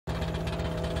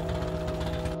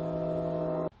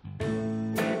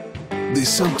The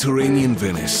subterranean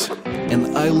Venice,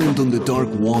 an island on the dark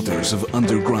waters of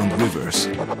underground rivers.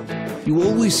 You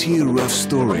always hear rough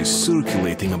stories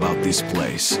circulating about this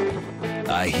place.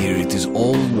 I hear it is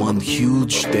all one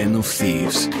huge den of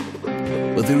thieves.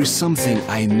 But there is something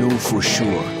I know for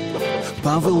sure.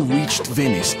 Pavel reached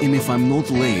Venice, and if I'm not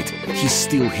late, he's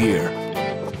still here.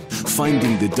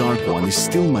 Finding the Dark One is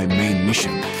still my main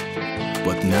mission.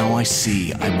 But now I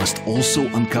see I must also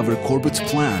uncover Corbett's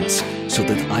plans so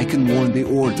that I can warn the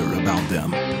Order about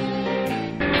them.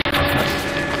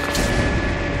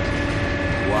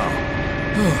 Wow.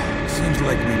 Seems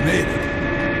like we made it.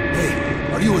 Hey,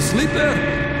 are you asleep there?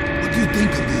 What do you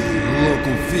think of the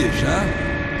local fish, huh?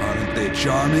 Aren't they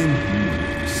charming?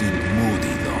 Seem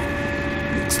moody, though.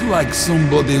 Looks like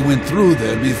somebody went through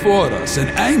there before us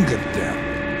and angered them.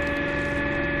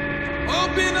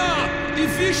 Open up! The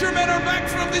fishermen are back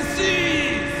from the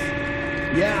seas!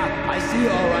 Yeah, I see,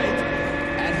 all right.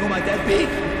 And who might that be?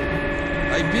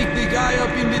 I picked the guy up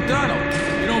in the tunnel.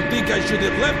 You don't think I should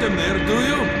have left him there, do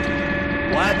you?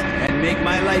 What? And make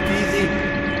my life easy?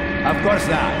 Of course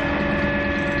not.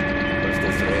 First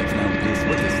those rats, now please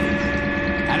witness this.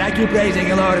 And I keep raising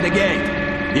you lower the gate.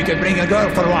 You can bring a girl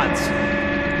for once.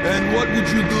 And what would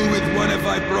you do with one if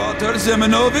I brought her,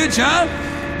 Semenovich, huh?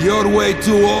 You're way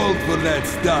too old for that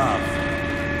stuff.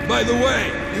 By the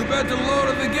way, you better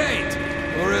lower the gate,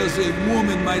 or else a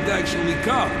woman might actually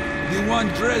come. The one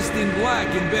dressed in black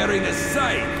and bearing a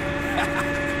scythe.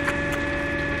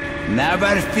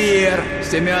 Never fear.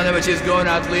 Semyonovich is going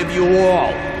to outlive you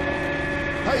all.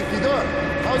 Hi, Fedor.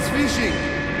 How's fishing?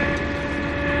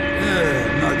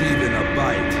 Not even a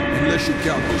bite, unless you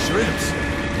count the shrimps.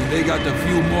 And they got a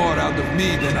few more out of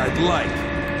me than I'd like.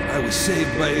 I was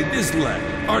saved by this lad,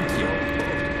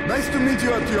 Artyom. Nice to meet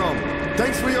you, Artyom.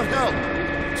 Thanks for your help.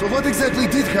 So what exactly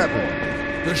did happen?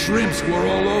 The shrimps were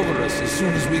all over us as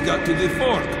soon as we got to the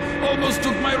fort. Almost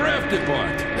took my raft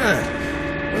apart.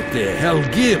 What the hell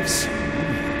gives?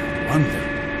 Wonder.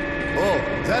 Oh,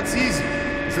 that's easy.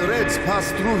 The Reds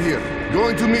passed through here,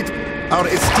 going to meet our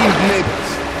esteemed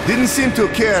neighbors. Didn't seem to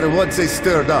care what they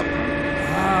stirred up.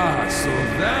 Ah, so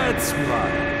that's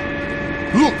why.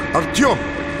 Look, Artyom,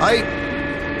 I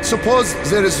suppose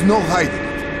there is no hiding it.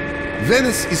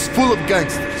 Venice is full of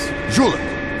gangsters. Jula,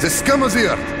 the scum of the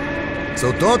earth.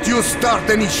 So don't you start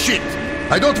any shit.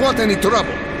 I don't want any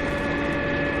trouble.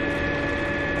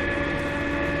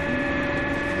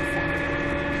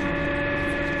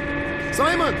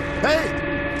 Simon! Hey!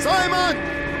 Simon!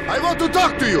 I want to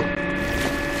talk to you!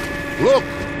 Look,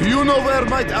 do you know where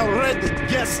might our red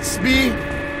guests be?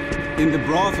 In the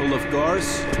brothel, of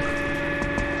course.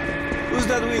 Who's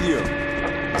that with you?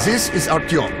 This is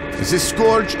Artyom, the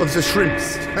scourge of the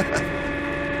shrimps.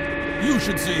 You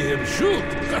should see him shoot.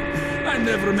 I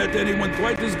never met anyone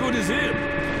quite as good as him.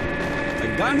 A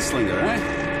gunslinger,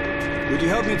 eh? Would you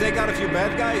help me take out a few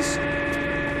bad guys?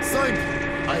 Simon,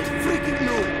 I freaking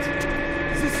knew it.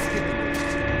 This is it.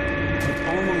 But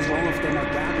almost all of them are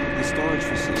gathered in the storage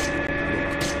facility.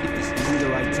 Look, if this isn't the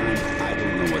right time, I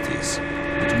don't know what is.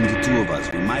 Between the two of us,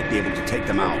 we might be able to take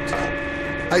them out.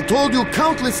 I told you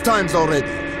countless times already,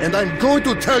 and I'm going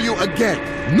to tell you again.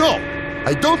 No!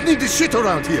 I don't need this shit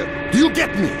around here. Do you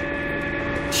get me?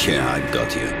 Yeah, I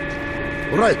got you.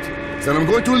 Right. Then I'm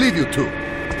going to leave you two.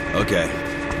 Okay.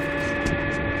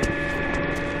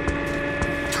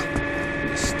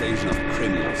 The station of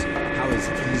criminals. How is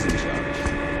he in charge?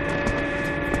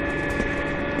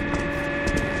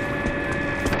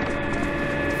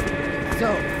 So,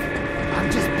 I'm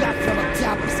just back from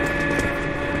October's.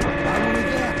 Why were we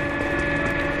there?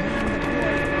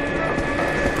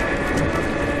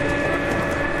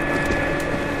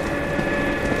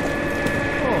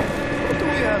 Oh, what do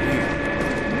we have here?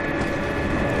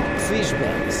 Fish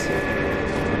bags.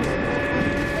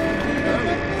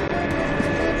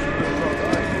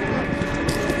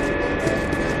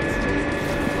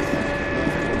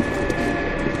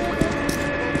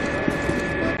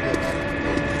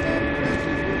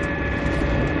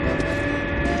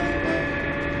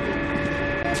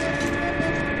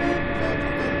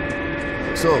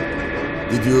 So,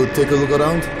 did you take a look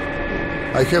around?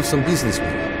 I have some business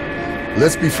with you.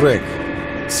 Let's be frank.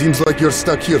 Seems like you're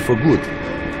stuck here for good.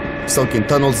 Sunken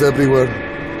tunnels everywhere,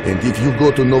 and if you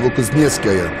go to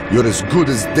Novokuznetskaya, you're as good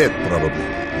as dead,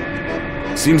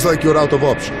 probably. Seems like you're out of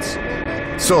options.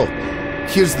 So,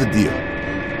 here's the deal.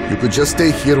 You could just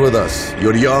stay here with us.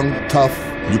 You're young, tough,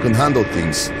 you can handle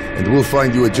things, and we'll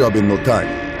find you a job in no time.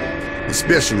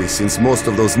 Especially since most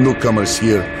of those newcomers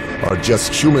here are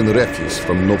just human refuse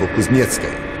from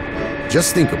Novokuznetskaya.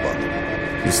 Just think about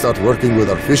it. You start working with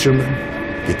our fishermen,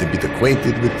 get a bit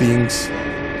acquainted with things,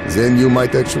 then you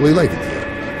might actually like it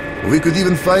here. We could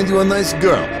even find you a nice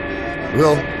girl.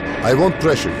 Well, I won't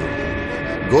pressure you.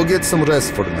 Go get some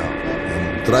rest for now,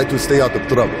 and try to stay out of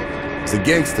trouble. The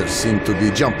gangsters seem to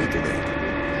be jumpy today.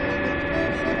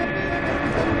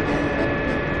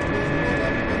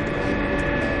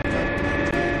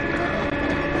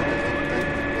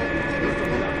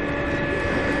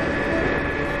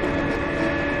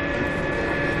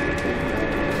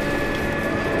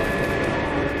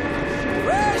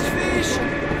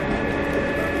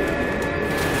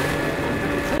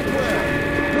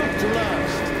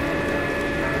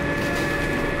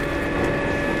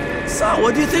 So,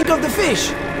 what do you think of the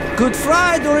fish? Good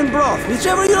fried or in broth,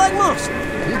 whichever you like most.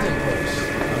 Hidden course,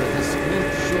 on a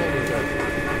discreet shoulder that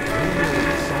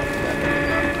really soft leather.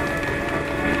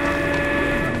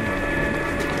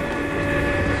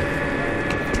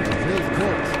 A real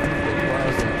coat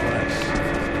requires a class.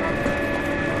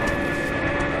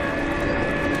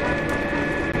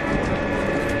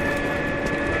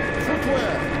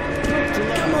 Footwear, look to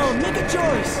last. Come on, make a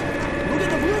choice. Look at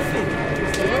the bluefin.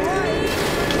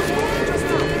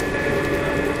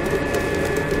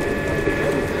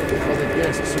 For the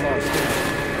guests of our station.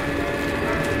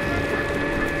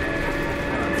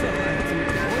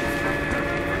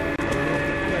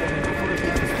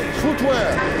 Footwear,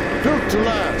 built to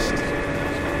last.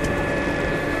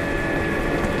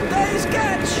 Today's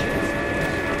catch.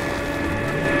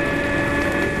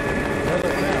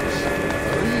 Leather caps,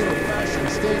 a real fashion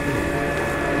statement.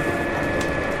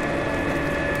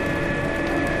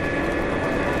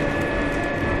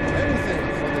 Anything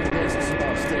for the guests of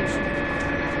our station.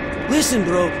 Listen,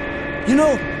 bro. You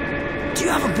know, do you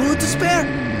have a bullet to spare?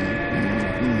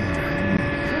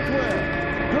 Footwear,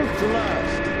 built to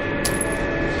last.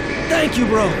 Thank you,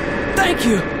 bro. Thank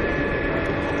you.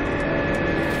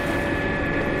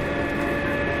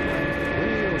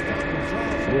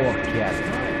 War cat.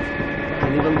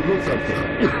 And even looks like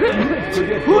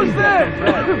it. Who's there?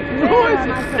 Where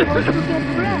am I supposed to get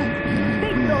bread?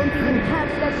 They don't even have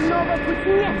that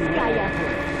Novoputneskaya.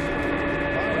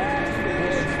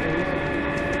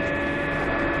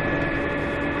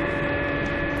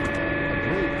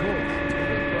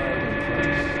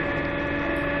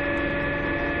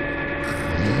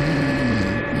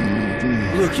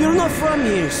 Look, you're not from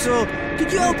here, so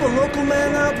could you help a local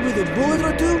man out with a bullet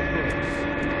or two?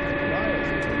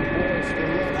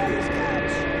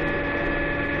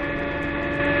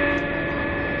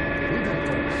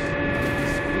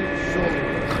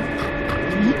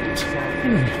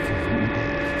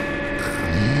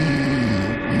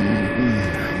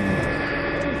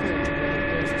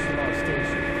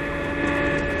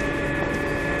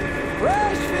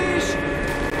 Fresh fish!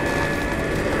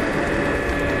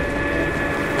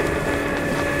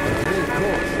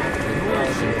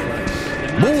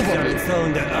 Move on!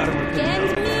 Selling the armor.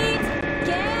 Canned meat!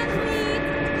 Canned meat!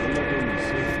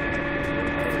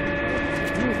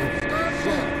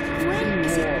 Papa, when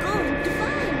is it going to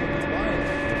find?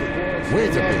 Wait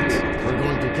a bit. We're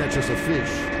going to catch us a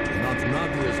fish. Not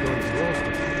Nadia is going to roast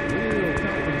it. Real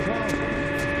Captain Charles.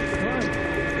 Right.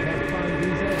 Can't find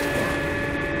these extras.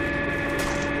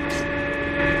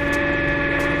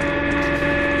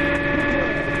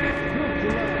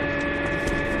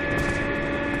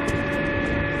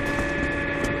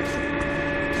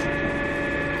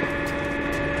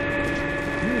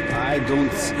 I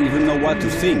don't even know what to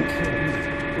think.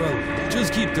 Well,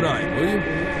 just keep trying, will you?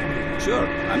 Sure,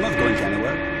 I'm not going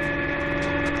anywhere.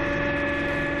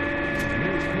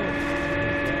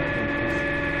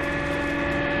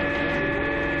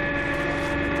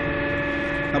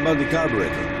 How about the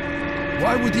carburetor?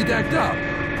 Why would it act up?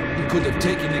 He could have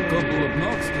taken a couple of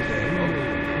knocks today, no?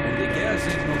 And the gas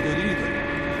ain't no good either.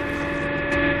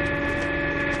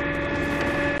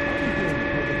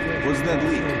 What's that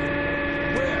leak?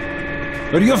 Where?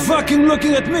 Are you fucking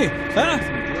looking at me, huh?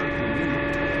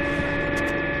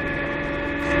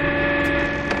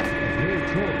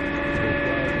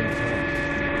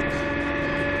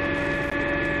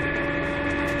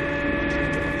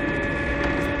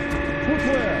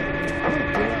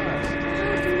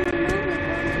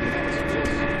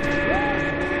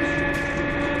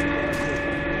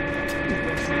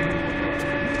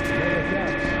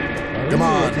 Come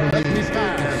on, let me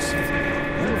pass.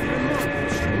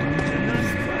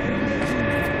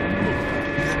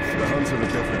 The hunts are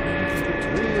different.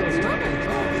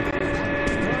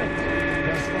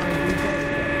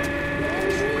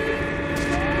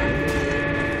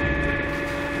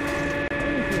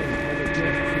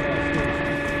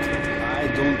 I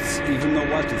don't even know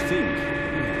what to think.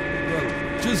 Well,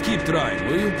 just keep trying,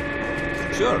 will you?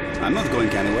 Sure, I'm not going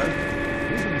anywhere.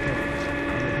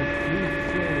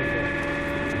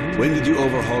 When did you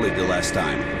overhaul it the last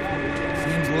time?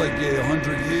 Seems like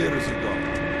 100 years ago.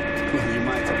 Well, you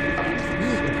might have.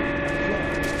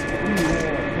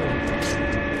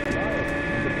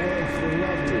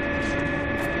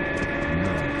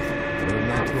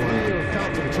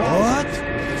 What?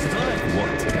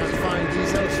 What? Can't find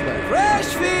these elsewhere.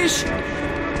 Fresh fish!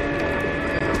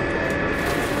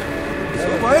 So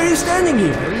why are you standing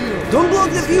here? Don't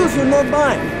block the view if you're not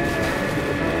buying.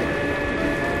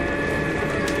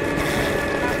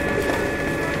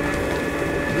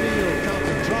 Real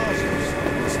Captain Trousers.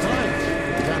 It's time.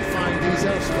 Can't find these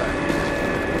elsewhere.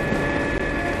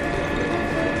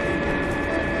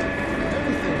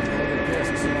 Everything for the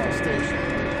guests in our station.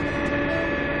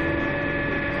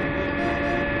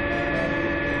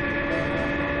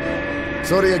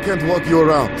 Sorry I can't walk you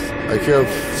around. I have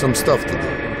some stuff to do.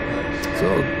 So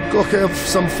go have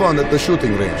some fun at the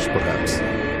shooting range, perhaps.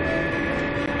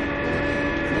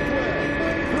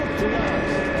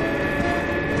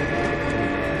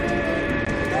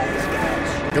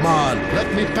 Come on,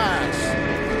 let me pass.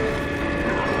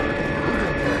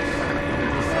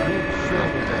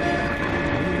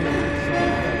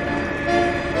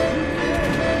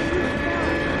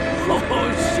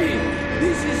 Oh shit!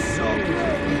 This is so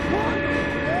good!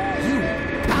 You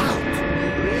out!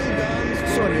 Real guns.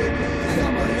 Sorry.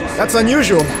 That's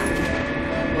unusual.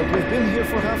 But we've been here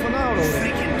for half an hour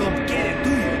already. Freaking don't get it, do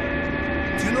you?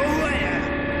 Do you know who I am?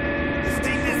 The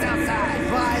state is outside.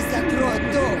 Why is that road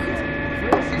dog?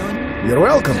 You're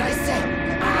welcome. I said,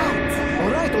 out!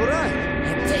 Alright.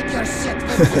 And take your shit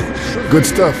with you. Good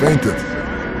stuff, ain't it?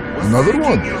 Another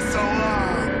one. Taking you so long.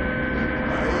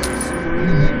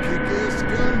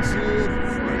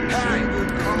 Hey,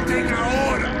 come take our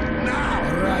order, now!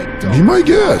 Alright, Be my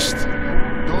guest.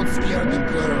 don't scare the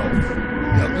girls.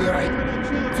 They'll be right.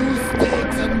 2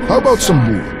 steaks and How about some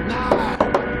more? Now!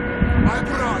 My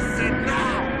bro said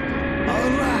now!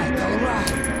 Alright.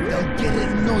 They'll get it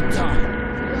in no time.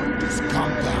 Just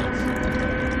calm down.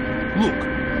 Look,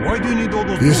 why do you need all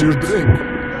those Here's your bullets? drink.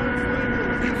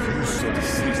 If you said the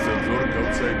systems work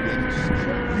outside Venice,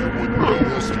 you wouldn't be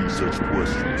asking such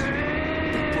questions.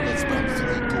 The bullets bounce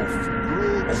right off.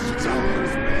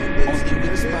 Towers, only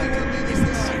with Spec is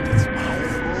inside its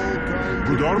mouth.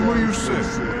 Good armor, you say?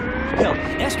 Hell,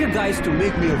 ask your guys to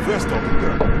make me a vest out of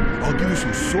that. I'll give you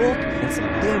some soap and some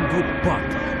damn good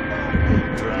butt.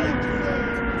 Try to.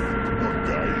 But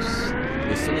guys,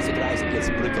 As soon as it dries, it gets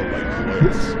brittle like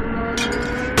let's...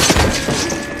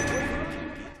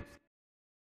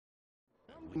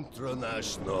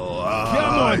 International.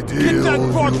 Come on, get that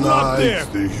bottle up there!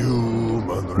 The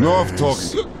human race. Enough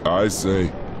talking, I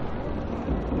say.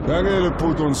 I gotta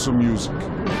put on some music.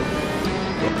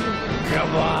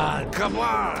 Come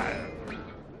on!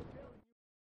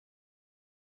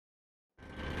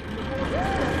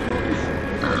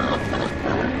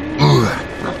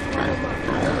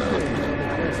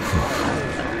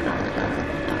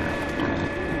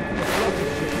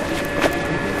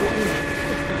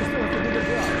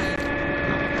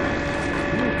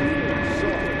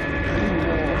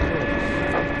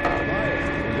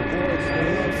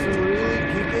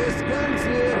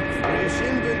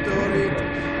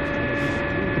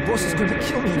 The boss is going to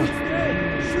kill me now.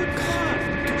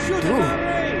 Shoot dude.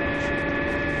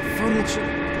 Furniture.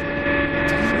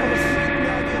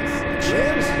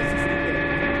 Chairs.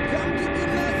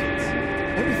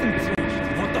 Everything trashed.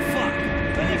 What the fuck?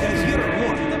 Are you guys here or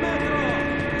what?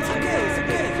 It's okay. It's a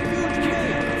huge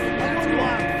cave. That's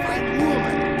one fine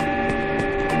woman.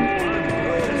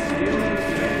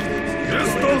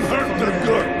 Just don't hurt the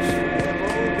girls!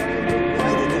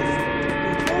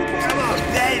 Come on,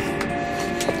 Dave.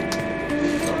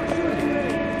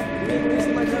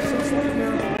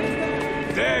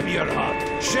 Damn, you're hot!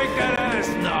 Shake that ass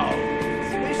now!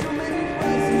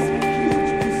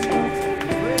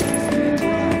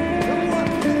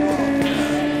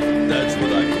 That's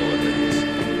what I call it.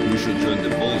 You should join the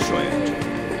Bolshoi engine.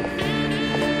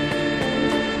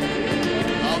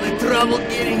 All the trouble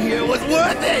getting here was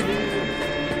worth it.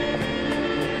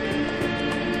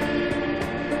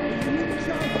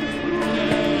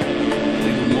 A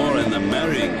little more and I'm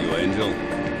marrying you, Angel.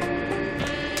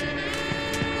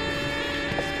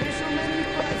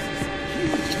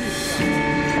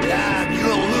 Damn,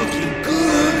 you're looking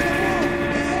good.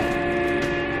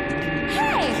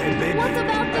 Hey, what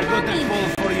about the I got money? that ball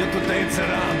for you to dance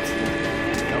around.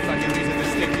 No fucking reason to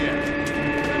stick here.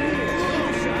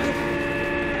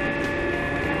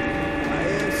 I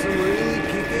have some really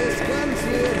kick-ass guns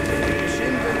here. Fresh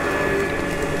inventory.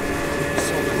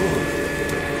 So good.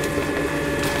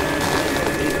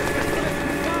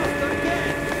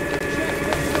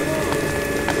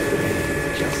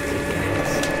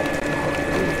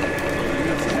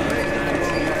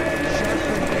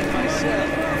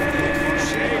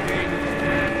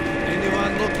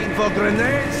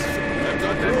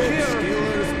 them here.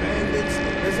 Stealers, bandits.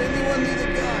 Does anyone need a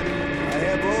gun? I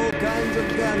have all kinds of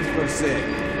guns for sale.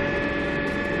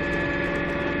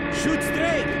 Shoot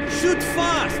straight! Shoot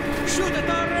fast! Shoot at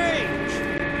our range!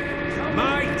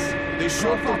 Mates! They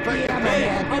shot the Hey,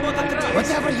 how about the trucks?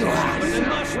 Whatever you have. And the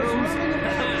mushrooms?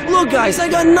 Look, guys, I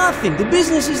got nothing. The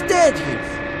business is dead here.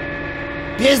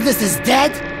 Business is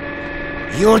dead?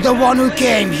 You're the one who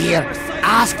came here,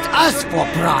 asked us for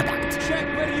product.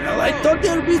 Well, I thought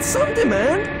there'd be some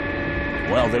demand.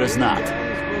 Well, there is not.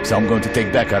 So I'm going to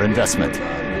take back our investment.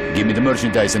 Give me the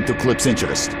merchandise and 2 clips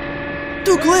interest.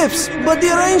 2 clips, but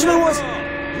the arrangement was...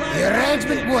 The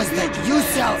arrangement was that you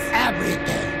sell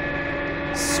everything.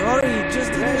 Sorry, it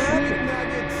just didn't happen.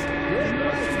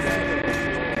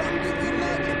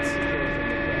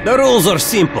 The rules are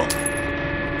simple.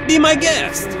 Be my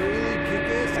guest.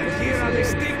 And here are the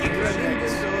sticky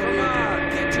grenades. Come on,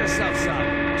 get yourself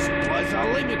some. Supplies are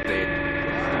limited.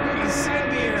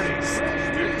 Incendiaries.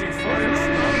 Dirty fire.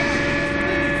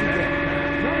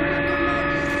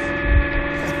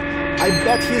 I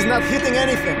bet he's not hitting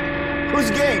anything. Who's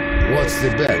game? What's the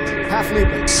bet? Half liter.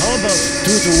 How about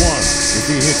 2 to 1 if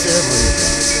he hits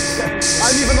everything?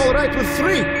 I'm even alright with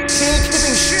 3. He ain't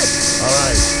hitting shit.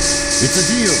 Alright, it's a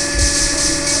deal.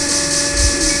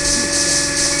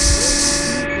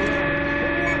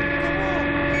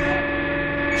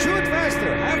 Shoot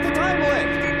faster. Half the time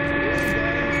left.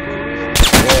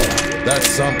 Whoa, that's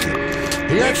something.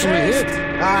 He actually hit.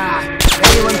 Ah,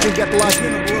 anyone can get lucky.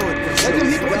 Let him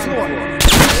hit once more.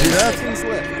 See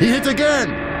that? He hit again.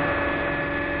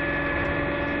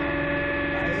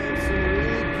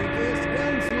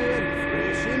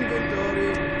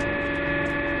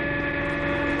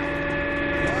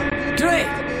 Great!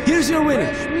 Here's your winning.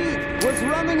 What's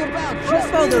running about? How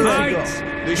about the Mates,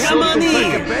 they Come shot on the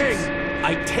in. bang.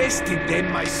 I tested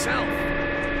them myself.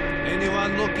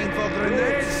 Anyone looking for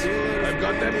grenades? I've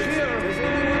got them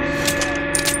here.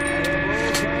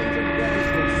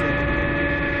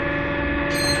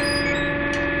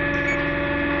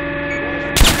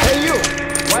 Hey you!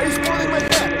 Why are you spoiling my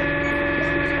bet?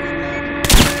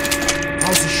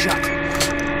 How's the shot?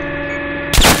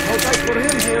 No dice for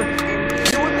him here.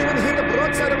 You wouldn't even hit the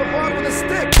broadside of a bar with a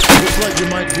stick. Looks like you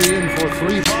might be in for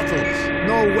 3 bottles.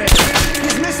 No way.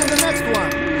 He's missing the next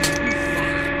one.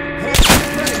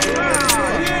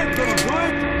 He ain't gonna do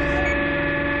it.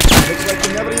 Looks like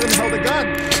you never even held a gun.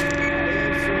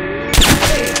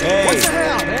 Hey, What the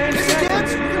hell? 10 Hit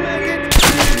seconds. again? You make it.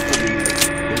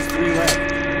 There's 3 left.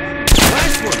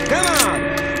 Last one. Come on.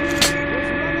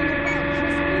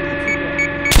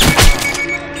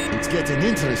 It's getting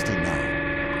interesting now.